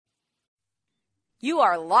You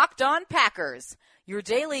are Locked On Packers, your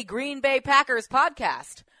daily Green Bay Packers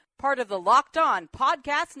podcast, part of the Locked On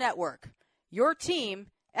Podcast Network, your team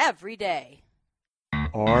every day.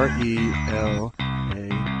 RELAX.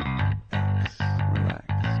 Relax.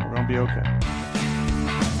 We're going to be okay.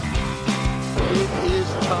 It is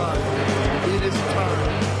time. It is time.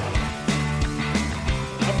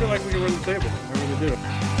 I feel like we can win the table. I really do.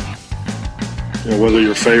 Whether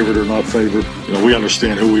you're favored or not favored, we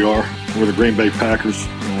understand who we are. We're the Green Bay Packers.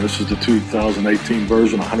 This is the 2018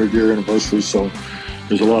 version, 100-year anniversary. So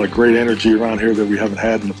there's a lot of great energy around here that we haven't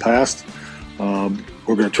had in the past. We're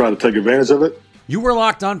going to try to take advantage of it. You were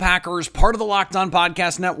Locked On Packers, part of the Locked On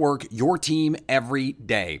Podcast Network, your team every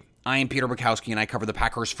day. I am Peter Bukowski, and I cover the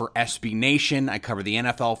Packers for SB Nation. I cover the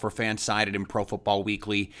NFL for Fansided and Pro Football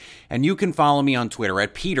Weekly. And you can follow me on Twitter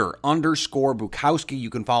at Peter_Bukowski.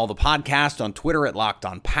 You can follow the podcast on Twitter at Locked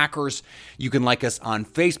On Packers. You can like us on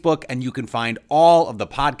Facebook, and you can find all of the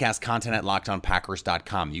podcast content at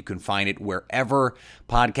LockedOnPackers.com. You can find it wherever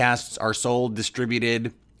podcasts are sold,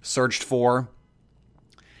 distributed, searched for.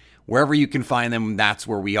 Wherever you can find them, that's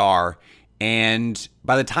where we are. And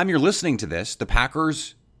by the time you're listening to this, the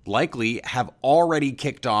Packers likely have already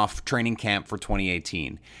kicked off training camp for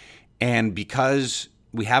 2018. And because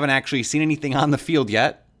we haven't actually seen anything on the field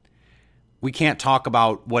yet, we can't talk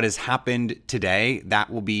about what has happened today. That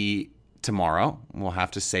will be tomorrow. We'll have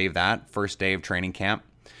to save that first day of training camp.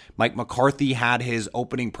 Mike McCarthy had his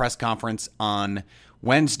opening press conference on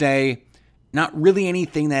Wednesday. Not really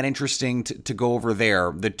anything that interesting to go over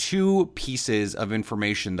there. The two pieces of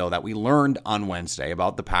information, though, that we learned on Wednesday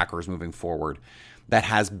about the Packers moving forward that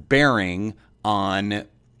has bearing on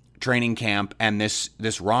training camp and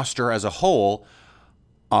this roster as a whole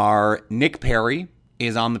are Nick Perry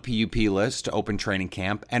is on the PUP list to open training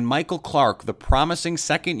camp, and Michael Clark, the promising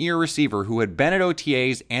second-year receiver who had been at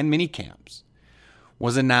OTAs and minicamps,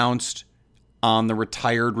 was announced on the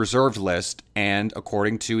retired reserve list and,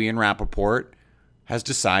 according to Ian Rappaport, has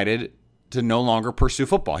decided to no longer pursue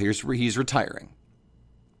football. He's retiring.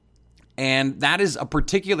 And that is a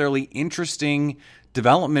particularly interesting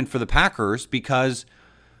development for the Packers because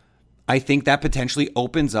I think that potentially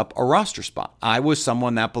opens up a roster spot. I was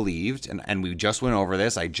someone that believed, and we just went over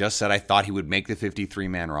this, I just said I thought he would make the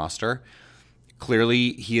 53-man roster.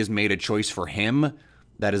 Clearly, he has made a choice for him.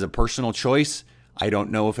 That is a personal choice. I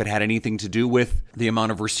don't know if it had anything to do with the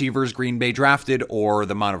amount of receivers Green Bay drafted or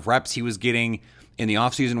the amount of reps he was getting in the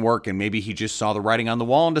offseason work, and maybe he just saw the writing on the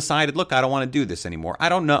wall and decided, look, I don't want to do this anymore. I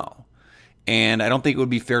don't know. And I don't think it would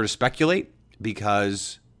be fair to speculate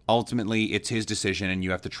because ultimately it's his decision and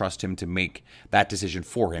you have to trust him to make that decision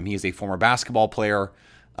for him. He is a former basketball player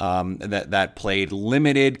that played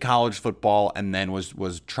limited college football and then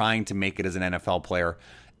was trying to make it as an NFL player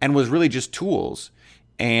and was really just tools.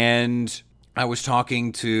 And I was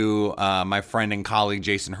talking to my friend and colleague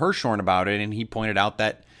Jason Hirschhorn about it, and he pointed out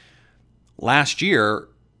that last year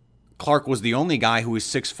Clark was the only guy who was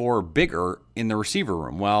 6'4" or bigger in the receiver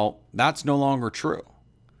room. Well, that's no longer true.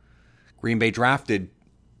 Green Bay drafted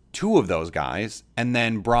two of those guys and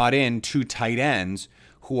then brought in two tight ends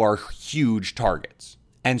who are huge targets.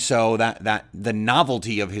 And so that the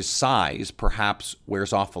novelty of his size perhaps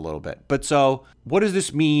wears off a little bit. But so what does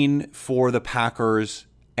this mean for the Packers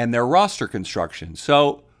and their roster construction?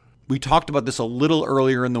 So we talked about this a little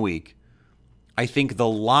earlier in the week. I think the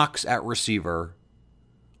locks at receiver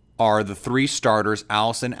are the three starters,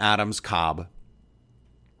 Allison, Adams, Cobb.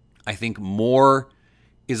 I think Moore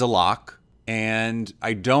is a lock, and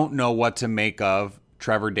I don't know what to make of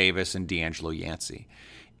Trevor Davis and D'Angelo Yancey.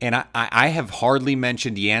 And I have hardly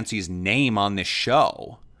mentioned Yancey's name on this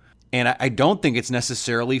show, and I don't think it's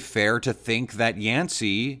necessarily fair to think that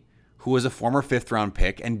Yancey, who was a former fifth-round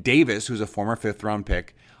pick, and Davis, who's a former fifth-round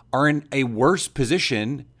pick, are in a worse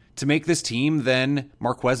position to make this team than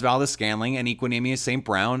Marquez Valdes-Scantling and Equanimeous St.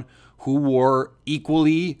 Brown, who were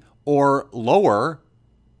equally or lower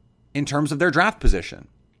in terms of their draft position.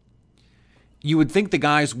 You would think the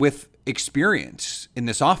guys with experience in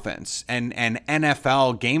this offense and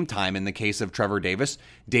NFL game time in the case of Trevor Davis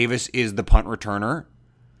is the punt returner,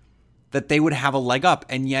 that they would have a leg up.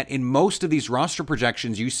 And yet in most of these roster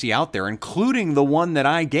projections you see out there, including the one that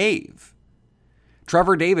I gave,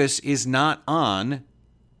 Trevor Davis is not on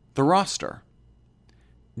the roster.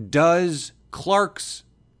 Does Clark's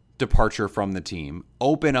departure from the team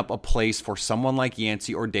open up a place for someone like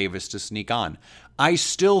Yancey or Davis to sneak on? I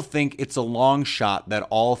still think it's a long shot that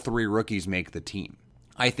all three rookies make the team.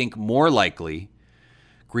 I think more likely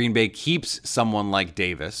Green Bay keeps someone like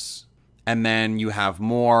Davis, and then you have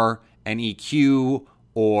Moore and EQ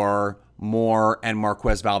or Moore and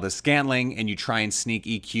Marquez Valdes-Scantling and you try and sneak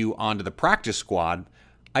EQ onto the practice squad,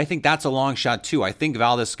 I think that's a long shot too. I think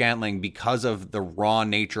Valdes-Scantling, because of the raw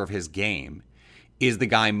nature of his game, is the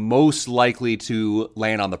guy most likely to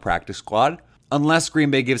land on the practice squad unless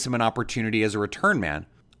Green Bay gives him an opportunity as a return man.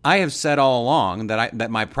 I have said all along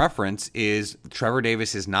that my preference is Trevor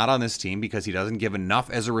Davis is not on this team because he doesn't give enough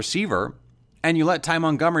as a receiver, and you let Ty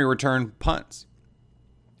Montgomery return punts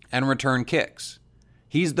and return kicks.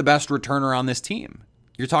 He's the best returner on this team.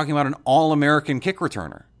 You're talking about an all-American kick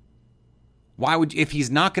returner. If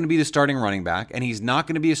he's not going to be the starting running back and he's not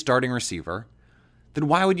going to be a starting receiver, then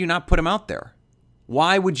why would you not put him out there?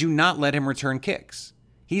 Why would you not let him return kicks?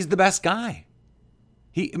 He's the best guy.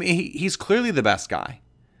 He's clearly the best guy.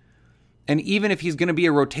 And even if he's going to be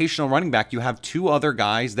a rotational running back, you have two other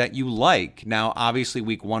guys that you like. Now, obviously,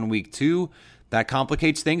 week 1, week 2, that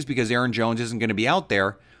complicates things because Aaron Jones isn't going to be out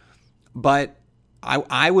there. But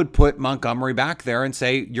I would put Montgomery back there and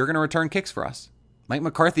say, you're going to return kicks for us. Mike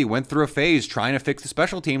McCarthy went through a phase trying to fix the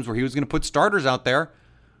special teams where he was going to put starters out there.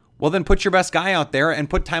 Well, then put your best guy out there and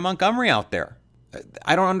put Ty Montgomery out there.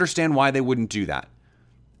 I don't understand why they wouldn't do that.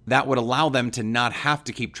 That would allow them to not have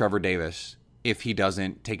to keep Trevor Davis if he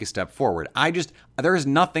doesn't take a step forward. There is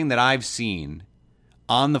nothing that I've seen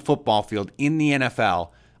on the football field in the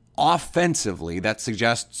NFL offensively that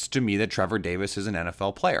suggests to me that Trevor Davis is an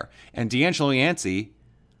NFL player. And D'Angelo Yancey,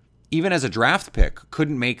 even as a draft pick,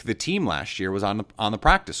 couldn't make the team last year, was on the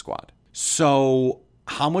practice squad. So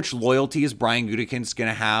how much loyalty is Brian Gutekunst going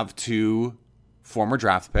to have to former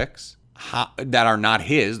draft picks that are not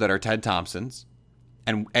his, that are Ted Thompson's?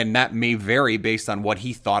 And that may vary based on what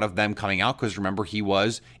he thought of them coming out, because remember, he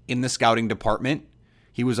was in the scouting department.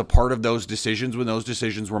 He was a part of those decisions when those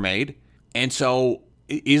decisions were made. And so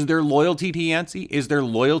is there loyalty to Yancey? Is there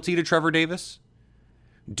loyalty to Trevor Davis?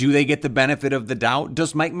 Do they get the benefit of the doubt?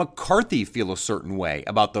 Does Mike McCarthy feel a certain way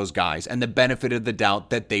about those guys and the benefit of the doubt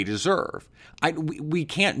that they deserve? We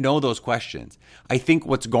can't know those questions. I think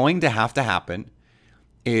what's going to happen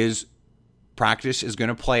is practice is going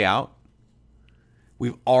to play out.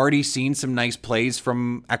 We've already seen some nice plays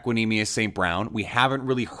from Equanimeous St. Brown. We haven't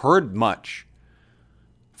really heard much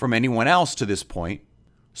from anyone else to this point.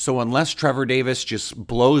 So unless Trevor Davis just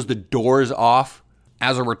blows the doors off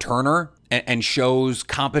as a returner and shows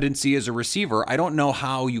competency as a receiver, I don't know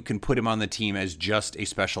how you can put him on the team as just a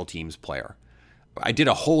special teams player. I did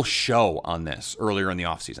a whole show on this earlier in the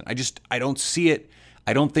offseason. I don't see it.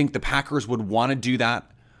 I don't think the Packers would want to do that.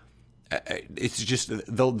 It's just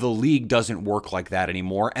the league doesn't work like that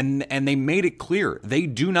anymore. And they made it clear they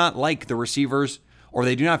do not like the receivers, or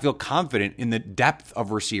they do not feel confident in the depth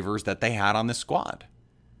of receivers that they had on this squad.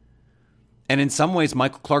 And in some ways,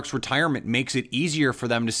 Michael Clark's retirement makes it easier for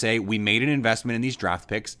them to say, we made an investment in these draft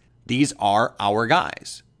picks. These are our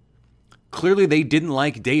guys. Clearly, they didn't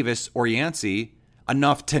like Davis or Yancey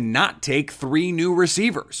enough to not take 3 new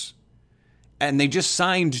receivers. And they just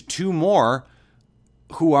signed 2 more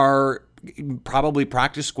who are probably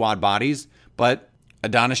practice squad bodies, but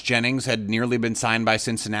Adonis Jennings had nearly been signed by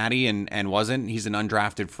Cincinnati and wasn't. He's an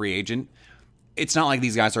undrafted free agent. It's not like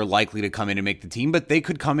these guys are likely to come in and make the team, but they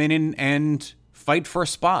could come in and fight for a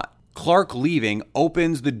spot. Clark leaving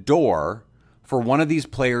opens the door for one of these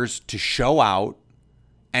players to show out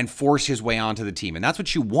and force his way onto the team. And that's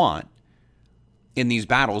what you want in these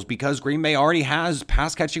battles, because Green Bay already has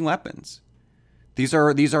pass-catching weapons. These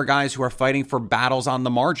are guys who are fighting for battles on the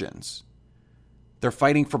margins. They're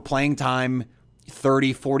fighting for playing time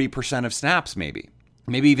 30, 40% of snaps, maybe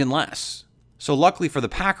even less. So luckily for the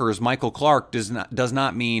Packers, Michael Clark does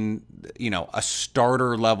not mean, a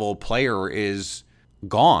starter level player is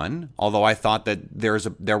gone. Although I thought that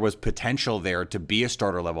there was potential there to be a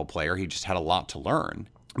starter level player. He just had a lot to learn.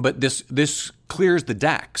 But this clears the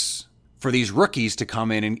decks for these rookies to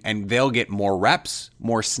come in and they'll get more reps,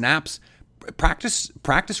 more snaps. Practice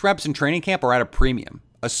reps in training camp are at a premium,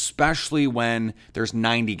 especially when there's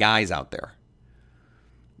 90 guys out there.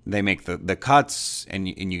 They make the cuts and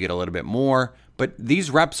you get a little bit more, but these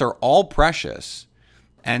reps are all precious.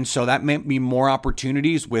 And so that might mean more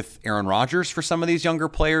opportunities with Aaron Rodgers for some of these younger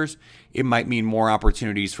players. It might mean more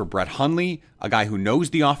opportunities for Brett Hundley, a guy who knows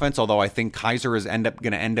the offense, although I think Kaiser is going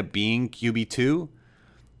to end up being QB2.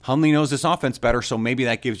 Hundley knows this offense better, so maybe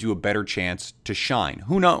that gives you a better chance to shine.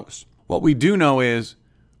 Who knows? What we do know is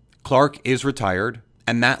Clark is retired,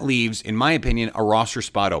 and that leaves, in my opinion, a roster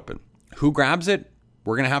spot open. Who grabs it?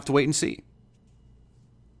 We're going to have to wait and see.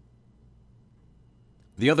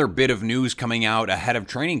 The other bit of news coming out ahead of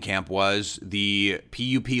training camp was the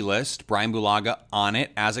PUP list. Brian Bulaga on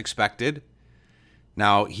it, as expected.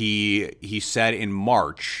 Now, he said in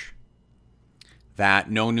March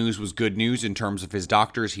that no news was good news in terms of his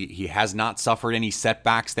doctors. He has not suffered any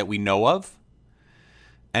setbacks that we know of.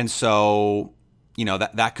 And so,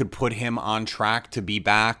 that could put him on track to be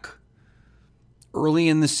back early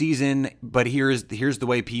in the season. But here's the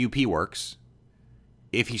way PUP works.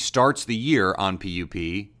 If he starts the year on PUP,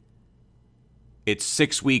 it's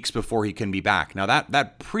 6 weeks before he can be back. Now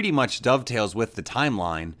that pretty much dovetails with the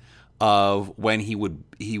timeline of when he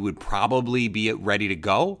would probably be ready to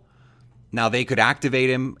go. Now they could activate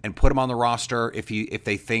him and put him on the roster if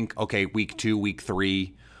they think, okay, week 2, week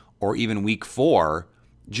 3, or even week 4,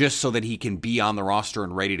 just so that he can be on the roster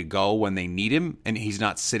and ready to go when they need him, and he's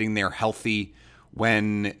not sitting there healthy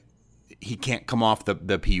when he can't come off the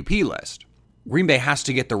PUP list. Green Bay has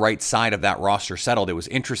to get the right side of that roster settled. It was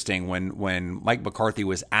interesting when Mike McCarthy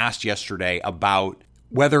was asked yesterday about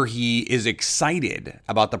whether he is excited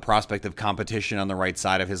about the prospect of competition on the right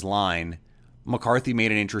side of his line. McCarthy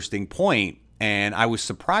made an interesting point, and I was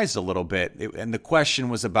surprised a little bit. And the question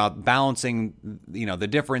was about balancing, the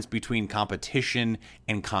difference between competition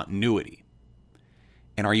and continuity.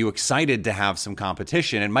 And are you excited to have some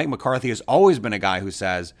competition? And Mike McCarthy has always been a guy who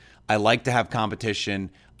says, I like to have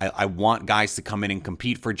competition. I want guys to come in and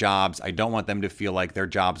compete for jobs. I don't want them to feel like their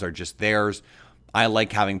jobs are just theirs. I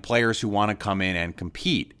like having players who want to come in and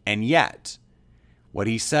compete. And yet, what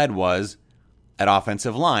he said was, at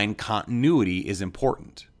offensive line, continuity is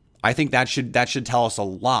important. I think that should tell us a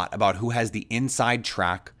lot about who has the inside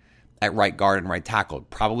track at right guard and right tackle.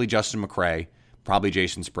 Probably Justin McCray, probably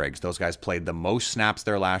Jason Spriggs. Those guys played the most snaps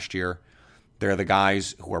there last year. They're the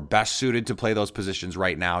guys who are best suited to play those positions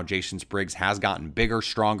right now. Jason Spriggs has gotten bigger,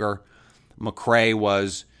 stronger. McCray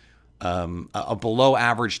was a below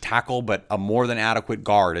average tackle, but a more than adequate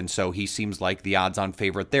guard. And so he seems like the odds-on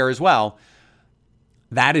favorite there as well.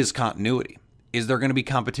 That is continuity. Is there going to be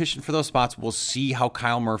competition for those spots? We'll see how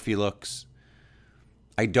Kyle Murphy looks.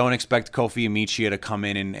 I don't expect Kofi Amichia to come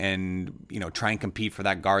in and try and compete for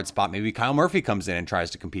that guard spot. Maybe Kyle Murphy comes in and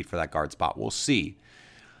tries to compete for that guard spot. We'll see.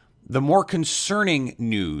 The more concerning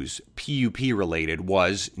news, PUP related,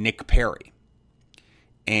 was Nick Perry.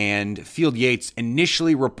 And Field Yates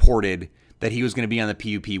initially reported that he was going to be on the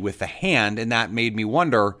PUP with the hand, and that made me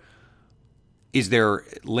wonder, is there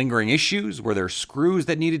lingering issues? Were there screws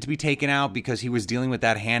that needed to be taken out because he was dealing with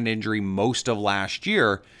that hand injury most of last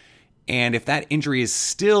year? And if that injury is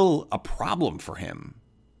still a problem for him,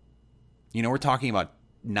 we're talking about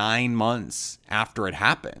 9 months after it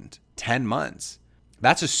happened, 10 months.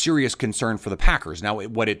 That's a serious concern for the Packers. Now,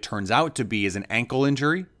 what it turns out to be is an ankle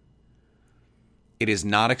injury. It is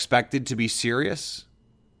not expected to be serious.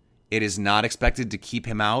 It is not expected to keep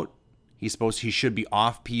him out. He should be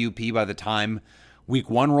off PUP by the time week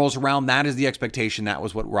 1 rolls around. That is the expectation. That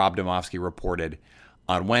was what Rob Demovsky reported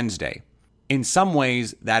on Wednesday. In some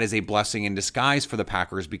ways, that is a blessing in disguise for the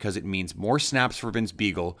Packers because it means more snaps for Vince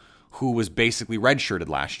Biegel, who was basically redshirted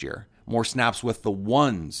last year. More snaps with the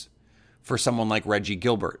ones for someone like Reggie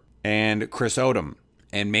Gilbert and Chris Odom.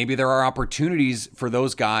 And maybe there are opportunities for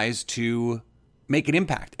those guys to make an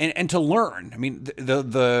impact and to learn. I mean,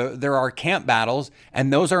 there are camp battles,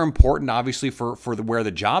 and those are important, obviously, for where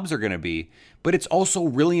the jobs are going to be. But it's also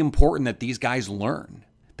really important that these guys learn,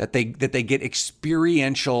 that they get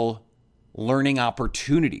experiential learning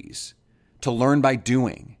opportunities to learn by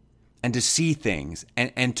doing and to see things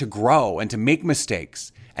and to grow and to make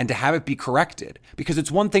mistakes and to have it be corrected. Because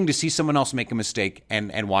it's one thing to see someone else make a mistake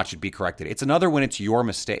and watch it be corrected. It's another when it's your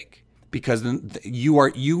mistake. Because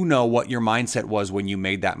you know what your mindset was when you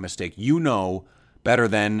made that mistake. You know better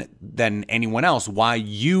than anyone else why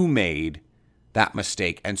you made that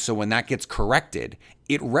mistake. And so when that gets corrected,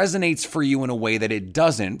 it resonates for you in a way that it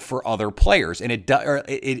doesn't for other players. And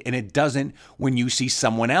it doesn't when you see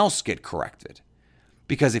someone else get corrected.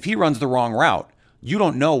 Because if he runs the wrong route, you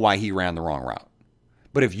don't know why he ran the wrong route.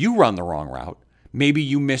 But if you run the wrong route, maybe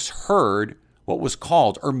you misheard what was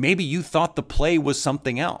called, or maybe you thought the play was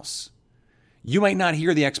something else. You might not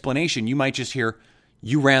hear the explanation. You might just hear,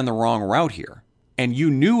 you ran the wrong route here. And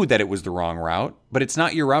you knew that it was the wrong route, but it's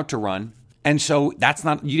not your route to run. And so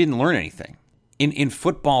you didn't learn anything. In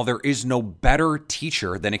football, there is no better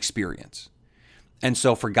teacher than experience. And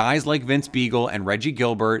so for guys like Vince Biegel and Reggie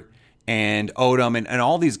Gilbert and Odom and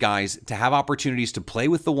all these guys to have opportunities to play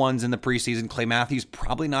with the ones in the preseason, Clay Matthews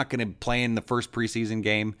probably not going to play in the first preseason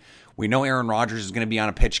game. We know Aaron Rodgers is going to be on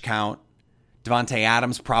a pitch count. Devontae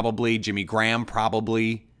Adams probably, Jimmy Graham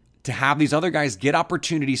probably. To have these other guys get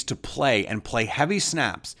opportunities to play and play heavy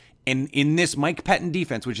snaps in this Mike Pettin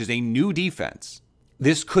defense, which is a new defense,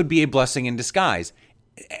 this could be a blessing in disguise.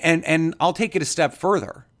 And I'll take it a step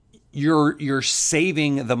further. you're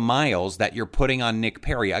saving the miles that you're putting on Nick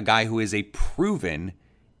Perry, a guy who is a proven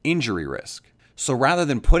injury risk. So rather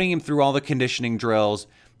than putting him through all the conditioning drills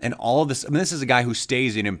and all of this, I mean, this is a guy who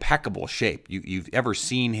stays in impeccable shape. You've ever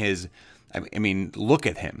seen his, I mean, look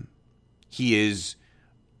at him. He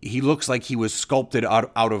looks like he was sculpted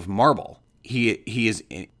out of marble. He is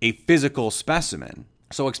a physical specimen.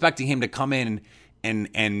 So expecting him to come in and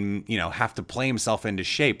have to play himself into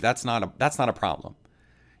shape, that's not a problem.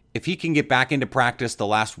 If he can get back into practice the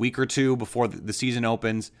last week or two before the season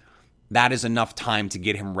opens, that is enough time to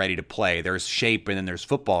get him ready to play. There's shape and then there's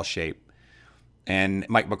football shape. And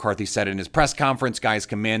Mike McCarthy said in his press conference, guys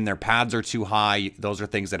come in, their pads are too high. Those are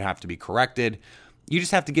things that have to be corrected. You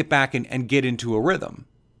just have to get back and get into a rhythm.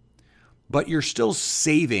 But you're still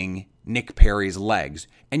saving Nick Perry's legs,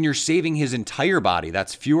 and you're saving his entire body.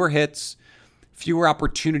 That's fewer hits, fewer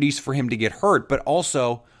opportunities for him to get hurt, but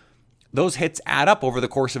also those hits add up over the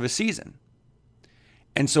course of a season.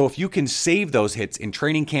 And so if you can save those hits in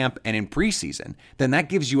training camp and in preseason, then that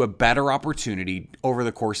gives you a better opportunity over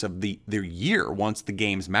the course of the year once the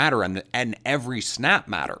games matter and every snap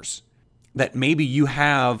matters. That maybe you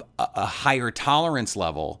have a higher tolerance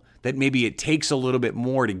level, that maybe it takes a little bit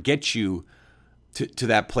more to get you to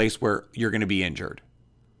that place where you're going to be injured.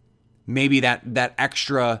 Maybe that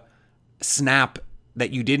extra snap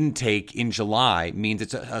that you didn't take in July means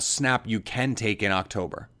it's a snap you can take in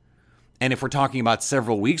October. And if we're talking about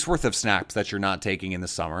several weeks worth of snaps that you're not taking in the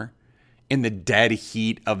summer, in the dead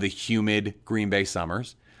heat of the humid Green Bay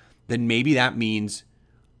summers, then maybe that means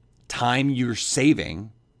time you're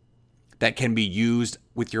saving that can be used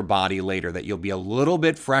with your body later, that you'll be a little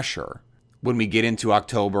bit fresher when we get into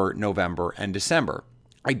October, November, and December.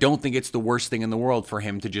 I don't think it's the worst thing in the world for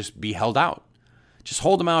him to just be held out. Just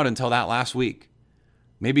hold him out until that last week.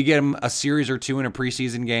 Maybe get him a series or two in a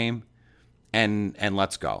preseason game and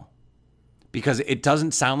let's go. Because it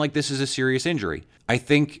doesn't sound like this is a serious injury. I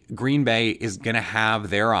think Green Bay is going to have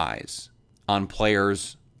their eyes on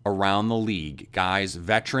players around the league, guys,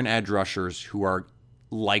 veteran edge rushers who are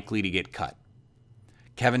likely to get cut.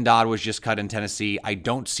 Kevin Dodd was just cut in Tennessee. I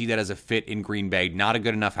don't see that as a fit in Green Bay. Not a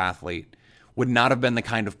good enough athlete. Would not have been the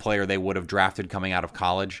kind of player they would have drafted coming out of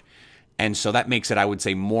college. And so that makes it, I would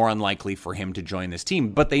say, more unlikely for him to join this team.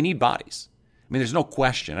 But they need bodies. I mean, there's no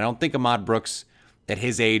question. I don't think Ahmad Brooks at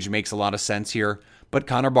his age makes a lot of sense here. But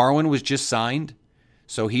Connor Barwin was just signed,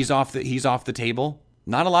 so he's off the table.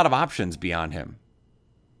 Not a lot of options beyond him.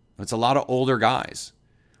 It's a lot of older guys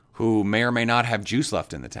who may or may not have juice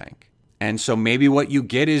left in the tank. And so maybe what you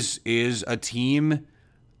get is a team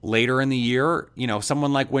later in the year,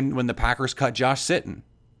 someone like when the Packers cut Josh Sitton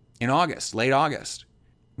in August, late August.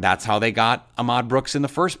 That's how they got Ahmad Brooks in the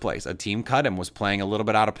first place. A team cut him, was playing a little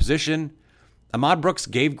bit out of position. Ahmad Brooks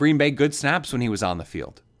gave Green Bay good snaps when he was on the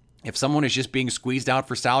field. If someone is just being squeezed out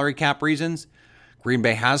for salary cap reasons, Green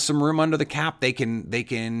Bay has some room under the cap. They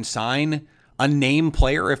can sign a name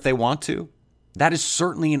player if they want to. That is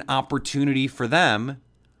certainly an opportunity for them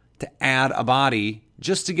to add a body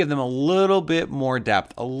just to give them a little bit more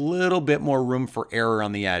depth, a little bit more room for error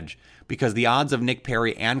on the edge, because the odds of Nick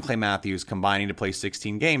Perry and Clay Matthews combining to play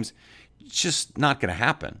 16 games, it's just not going to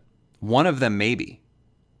happen. One of them maybe.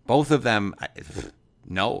 Both of them,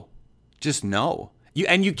 no. Just no.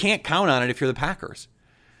 You can't count on it if you're the Packers,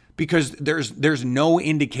 because there's no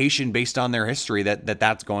indication based on their history that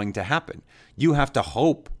that's going to happen. You have to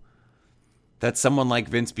hope that someone like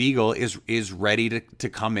Vince Biegel is ready to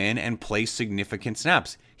come in and play significant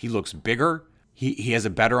snaps. He looks bigger. He has a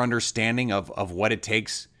better understanding of what it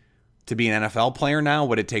takes to be an NFL player now,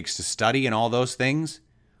 what it takes to study and all those things.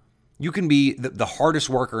 You can be the hardest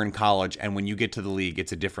worker in college, and when you get to the league,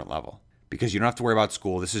 it's a different level because you don't have to worry about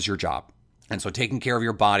school. This is your job. And so taking care of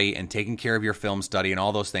your body and taking care of your film study and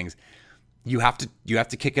all those things, you have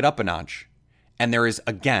to kick it up a notch. And there is,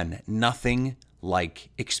 again, nothing like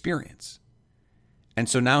experience. And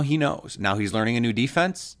so now he knows. Now he's learning a new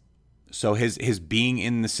defense. So his being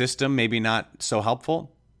in the system maybe not so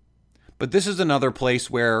helpful. But this is another place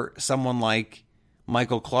where someone like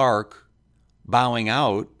Michael Clark bowing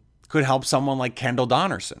out could help someone like Kendall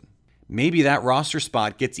Donnerson. Maybe that roster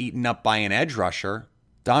spot gets eaten up by an edge rusher.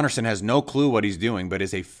 Donnerson has no clue what he's doing, but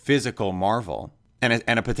is a physical marvel and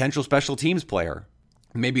a potential special teams player.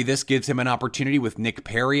 Maybe this gives him an opportunity with Nick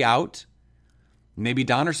Perry out. Maybe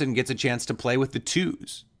Donnerson gets a chance to play with the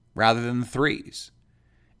twos rather than the threes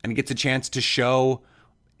and gets a chance to show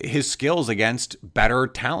his skills against better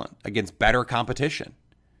talent, against better competition,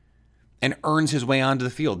 and earns his way onto the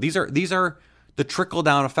field. These are the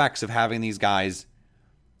trickle-down effects of having these guys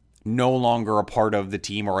no longer a part of the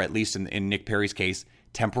team, or at least in Nick Perry's case,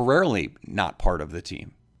 temporarily not part of the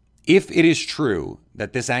team. If it is true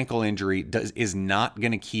that this ankle injury is not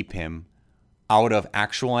going to keep him out of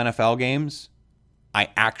actual NFL games, I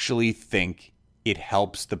actually think it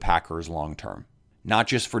helps the Packers long term. Not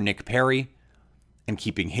just for Nick Perry and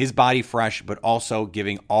keeping his body fresh, but also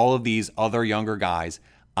giving all of these other younger guys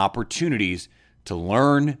opportunities to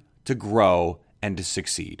learn, to grow, and to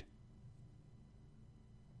succeed.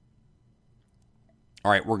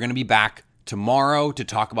 All right, we're going to be back tomorrow to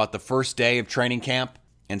talk about the first day of training camp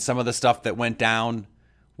and some of the stuff that went down.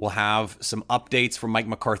 We'll have some updates from Mike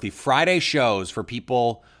McCarthy. Friday shows for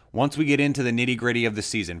people, once we get into the nitty-gritty of the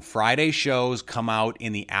season, Friday shows come out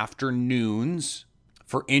in the afternoons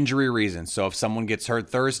for injury reasons. So if someone gets hurt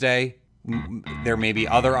Thursday, there may be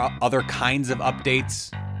other kinds of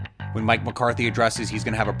updates. When Mike McCarthy addresses, he's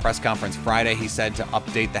going to have a press conference Friday, he said, to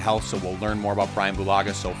update the health, so we'll learn more about Brian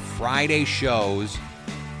Bulaga. So Friday shows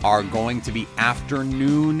are going to be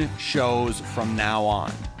afternoon shows from now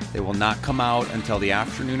on. They will not come out until the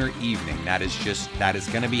afternoon or evening. That is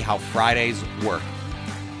going to be how Fridays work.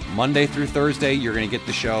 Monday through Thursday, you're going to get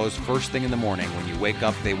the shows first thing in the morning. When you wake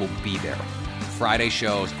up, they will be there. Friday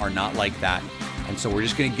shows are not like that. And so we're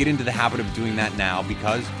just going to get into the habit of doing that now,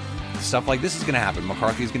 because stuff like this is going to happen.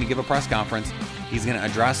 McCarthy is going to give a press conference. He's going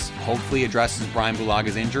to hopefully addresses Brian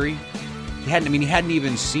Bulaga's injury. He hadn't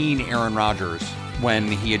even seen Aaron Rodgers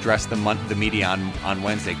when he addressed the media on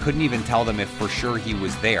Wednesday. Couldn't even tell them if for sure he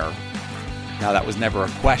was there. Now, that was never a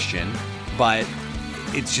question, but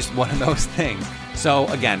it's just one of those things. So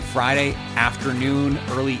again, Friday afternoon,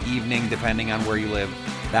 early evening, depending on where you live,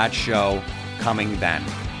 that show coming then.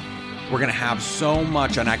 We're going to have so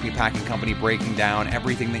much on Acme Packing Company breaking down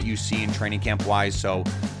everything that you see in training camp wise. So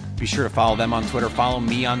be sure to follow them on Twitter. Follow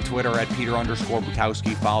me on Twitter at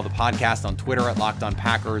Peter_Bukowski. Follow the podcast on Twitter at Locked On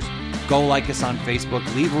Packers. Go like us on Facebook.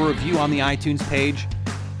 Leave a review on the iTunes page.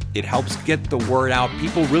 It helps get the word out.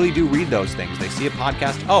 People really do read those things. They see a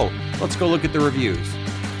podcast. Oh, let's go look at the reviews.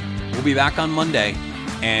 We'll be back on Monday,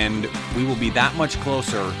 and we will be that much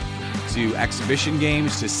closer to exhibition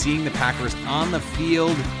games, to seeing the Packers on the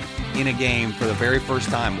field in a game for the very first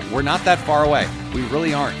time. We're not that far away. We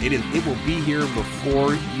really aren't. It will be here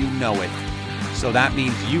before you know it. So that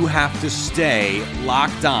means you have to stay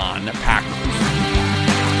locked on Packers.